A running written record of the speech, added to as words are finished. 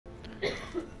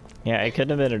Yeah, it couldn't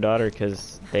have been her daughter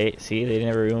because they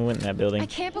never even went in that building. I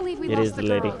can't believe we It lost is the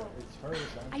lady. girl.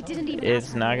 I didn't even It's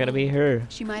ask her not her gonna name. be her.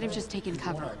 She might have just taken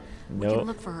cover. We Nope. can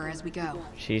look for her as we go.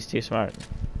 She's too smart.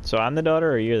 So I'm the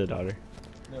daughter or you're the daughter?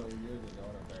 No, you're the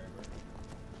daughter, Barry.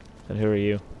 Then who are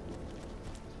you?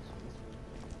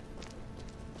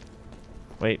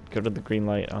 Wait, go to the green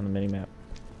light on the mini-map.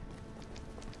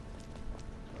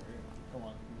 Come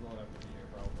on, you're going after me here,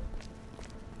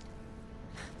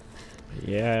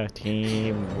 probably. Yeah,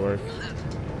 teamwork.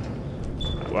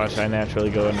 Watch, I naturally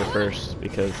go under first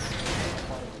because...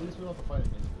 At least we don't have to fight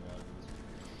against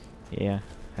it. Yeah,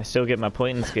 I still get my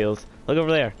pointing skills. Look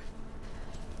over there.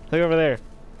 Look over there.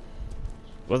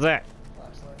 What's that?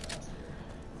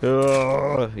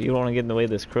 Oh, you don't want to get in the way of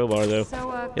this crowbar, though.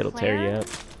 So, It'll tear you Claire, up.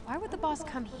 why would the boss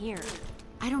come here?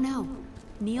 I don't know.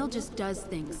 Neil just does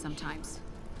things sometimes.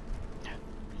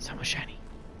 So much shiny.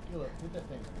 Look, hit that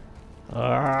thing.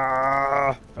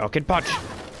 Falcon punch.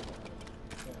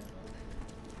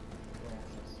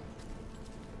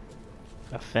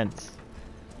 A fence.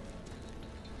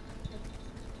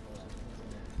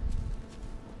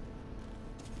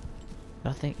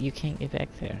 Nothing. You can't get back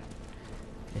there.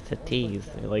 It's a tease.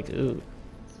 They're like, ooh.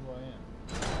 That's who I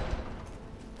am.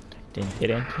 Didn't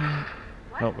hit anything.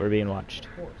 Oh, we're being watched.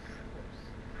 Of course.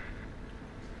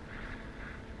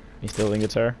 You still think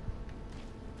it's her?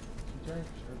 She's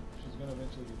gonna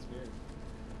eventually get scared.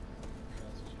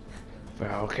 That's what she's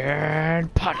gonna turn into. Falcon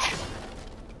punch.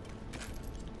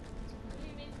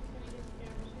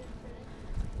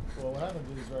 Well, what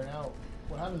happens is right now,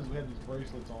 what happens is we have these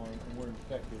bracelets on and we're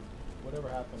infected. Whatever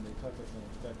happened, they touch us and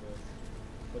infect us.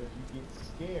 But if you get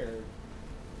scared,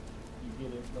 you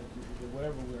get it, like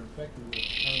whatever we're infected with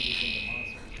turns us into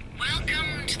monsters.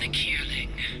 Welcome to the Kierling,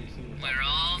 where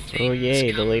all things Oh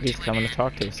yay, the come lady's to an coming to end.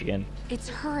 talk to us again. It's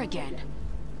her again.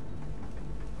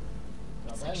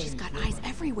 Now, It's that like she's lady's got good. eyes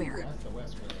everywhere. That's the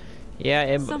West Wing.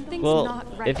 Yeah, Something's well,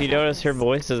 not right if you about notice, her this.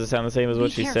 voice doesn't sound the same as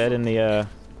what Be she said in the,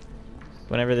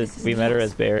 whenever This is we met her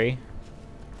Niels. as Barry.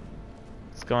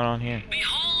 What's going on here?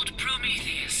 Behold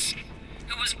Prometheus,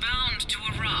 who was bound to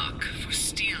a rock for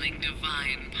stealing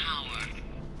divine power.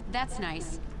 That's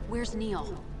nice. Where's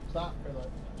Neil? Stop. Or like,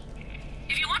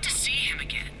 If you want to see him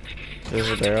again, There's you'll a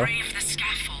have to barrel. brave the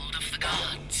scaffold of the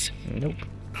gods. Nope.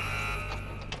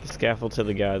 The scaffold to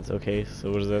the gods. Okay, so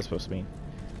what is that supposed to mean?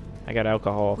 I got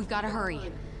alcohol. We've got to hurry.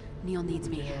 Neil needs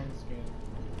me. get on the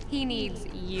scan. He needs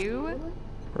you?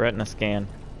 Retina scan.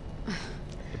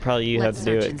 Probably you have Let's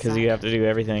to do search it because you inside. have to do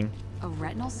everything. A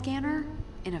retinal scanner?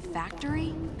 In a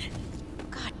factory?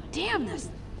 God damn this!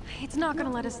 It's not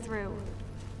gonna let us through.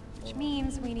 Which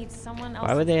means we need someone else.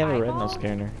 Why would they have a retinal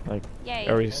scanner? Like, Yay.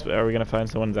 are we gonna find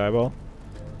someone's eyeball?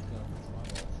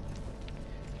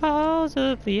 Balls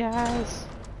of the eyes.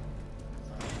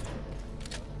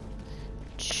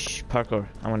 Shh, parkour.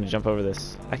 I want to jump over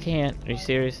this. I can't. Are you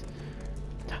serious?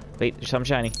 Wait, there's something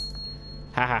shiny.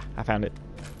 Haha, I found it.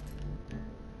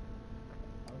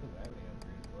 I don't think I have any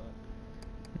upgrades,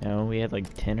 but No, we had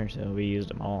like 10 or so. We used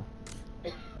them all.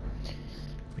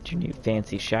 What's your new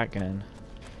fancy shotgun?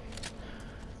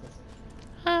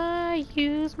 I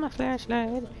use my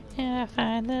flashlight and I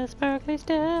find the sparkly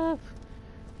stuff.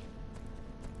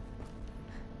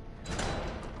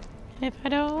 If I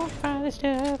don't find the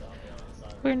stuff,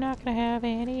 we're not gonna have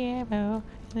any ammo,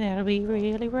 and that'll be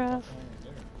really rough.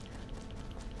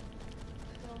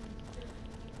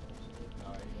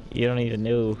 You don't even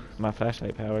know my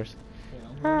flashlight powers.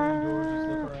 okay, I'm going indoors, just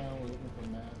look around, we're looking for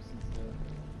maps and stuff.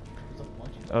 There's a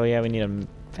bunch of Oh yeah, we need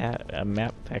a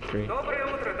map factory. Доброе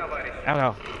утро, товарищи.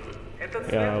 Ow, Этот Yeah,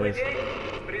 светлый always.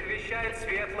 день предвещает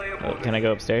светлое oh, будущее. can I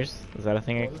go upstairs? Is that a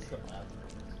thing? this is a bathroom.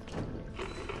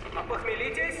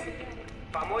 Опохмелитесь,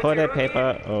 помойте Toilet руки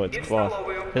paper. Oh, it's и в cloth.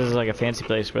 столовую. This is like a fancy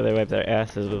place where they wipe their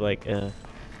asses with like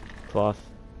cloth.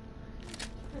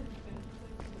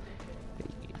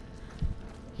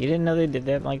 You didn't know they did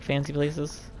that in like fancy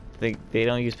places? They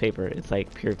don't use paper. It's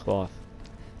like pure cloth.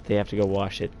 They have to go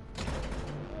wash it. Okay,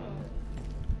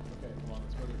 come on,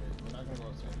 let's go to bed. We're not gonna go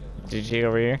upstairs yet. Did you go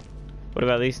over here? What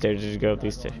about these stairs? Did you go up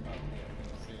these stairs?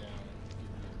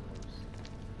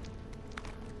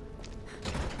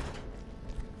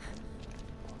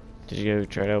 Did you go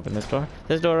try to open this door?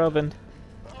 This door opened.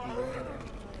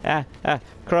 Ah,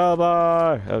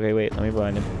 crowbar. Okay, wait, let me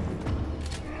blind him.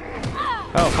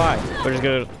 Oh, fine. We're just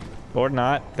gonna, or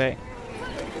not. Okay.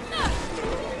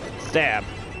 Stab.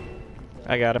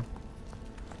 I got him.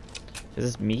 Is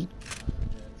this meat?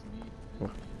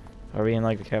 Are we in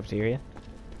like the cafeteria?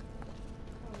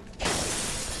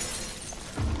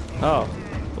 Oh,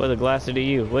 what the glass did to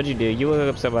you? What'd you do? You woke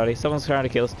up somebody. Someone's trying to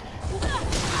kill us.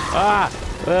 Ah!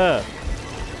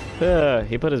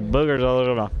 He put his boogers all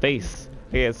over my face.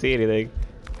 I can't see anything.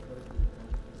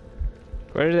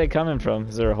 Where are they coming from?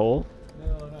 Is there a hole?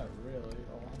 No, not really.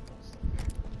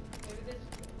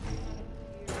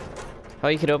 Oh,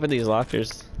 you could open these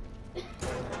lockers.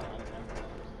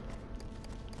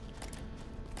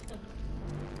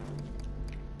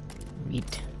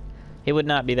 Neat. It would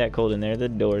not be that cold in there. The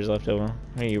door's left open.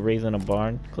 Are you raising a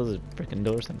barn? Close the freaking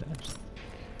door sometimes.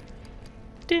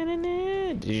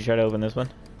 Did you try to open this one?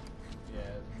 Yeah,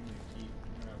 we need to keep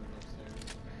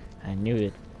upstairs. I knew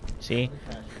it. See? Let me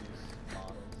cash these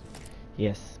bottles.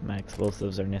 Yes, my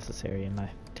explosives are necessary in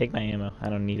life. Take my ammo. I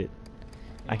don't need it.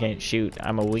 I can't shoot.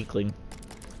 I'm a weakling.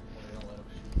 They don't let them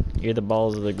shoot. You're the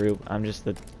balls of the group. I'm just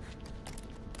the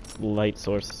light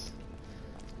source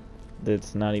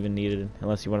that's not even needed.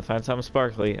 Unless you want to find something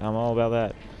sparkly. I'm all about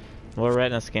that. More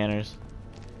retina scanners.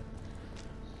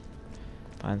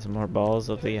 Find some more balls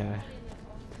of the eye.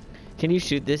 Can you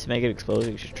shoot this, make it explode?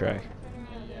 You should try.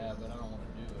 Yeah, but I don't want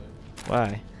to do it.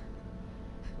 Why?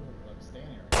 I'm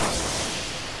standing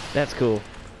right. That's cool.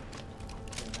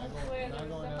 Not going up.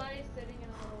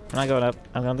 I'm not going up.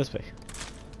 I'm going this way.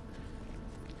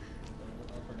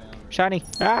 Up or down. Shiny!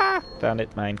 Ah! Found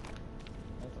it. Mine.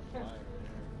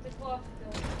 That's a fire.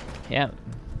 Yeah.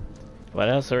 What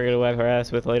else are we gonna wipe our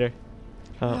ass with later?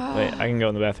 Oh, wait. I can go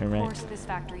in the bathroom, Of right? course, this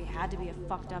factory had to be a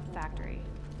fucked up factory.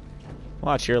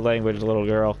 Watch your language, little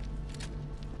girl.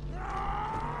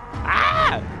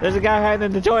 Ah! There's a guy hiding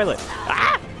in the toilet.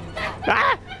 Ah!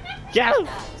 Ah! Get him!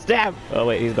 Stab! Oh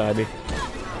wait, he's behind me.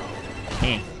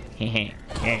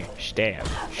 Stab.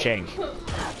 Shank.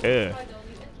 Ugh.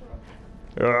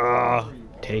 Ugh.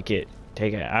 Take it.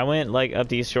 Take it. I went like up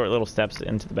these short little steps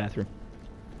into the bathroom.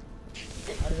 I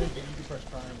didn't get you to press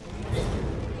triangle.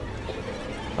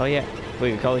 Oh yeah. We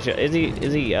can call each other. Is he,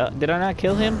 did I not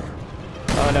kill him?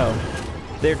 Oh no.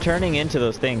 They're turning into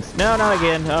those things. No, not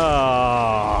again.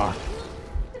 Oh.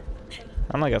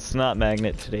 I'm like a snot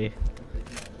magnet today.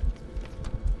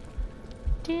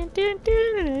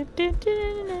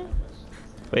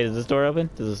 Wait, is this door open?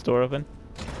 Does this door open?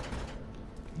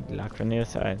 Locked from the other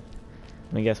side.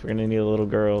 Let me guess, we're gonna need a little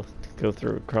girl to go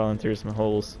through, crawling through some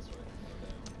holes.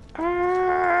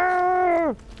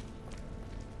 Ah!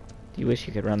 You wish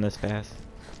you could run this fast.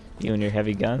 You and your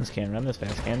heavy guns can't run this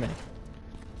fast, can they?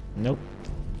 Nope.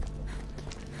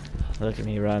 Look at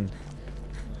me run.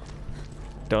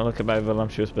 Don't look at my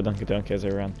voluptuous badunkadunk as I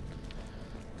run.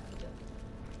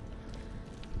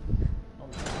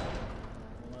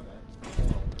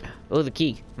 Oh, the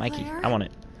key. My key. I want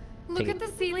it. Look Take at it. the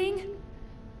ceiling.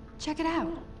 Check it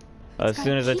out. As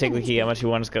soon as I take the key, how much you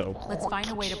want us to go? Let's find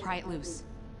a way to pry it loose.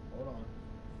 Hold on.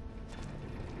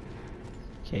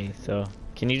 Okay, so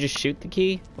can you just shoot the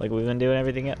key like we've been doing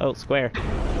everything else? Oh, square.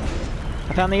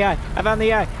 I found the eye. I found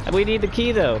the eye. We need the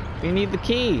key though. We need the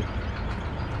key.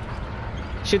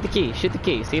 Shoot the key. Shoot the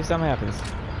key. See if something happens.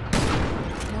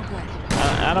 No good.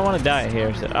 I don't want to die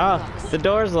here. So, oh, the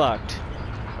door's locked.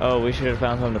 Oh, we should have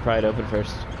found something to pry it open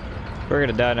first. We're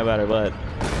gonna die no matter what.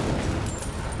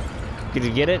 Did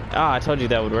you get it? Ah, I told you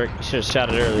that would work. You should have shot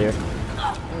it earlier.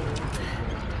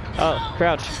 Oh,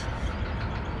 crouch.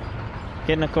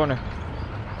 Get in the corner.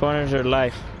 Corners are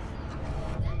life.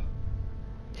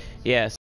 Yes.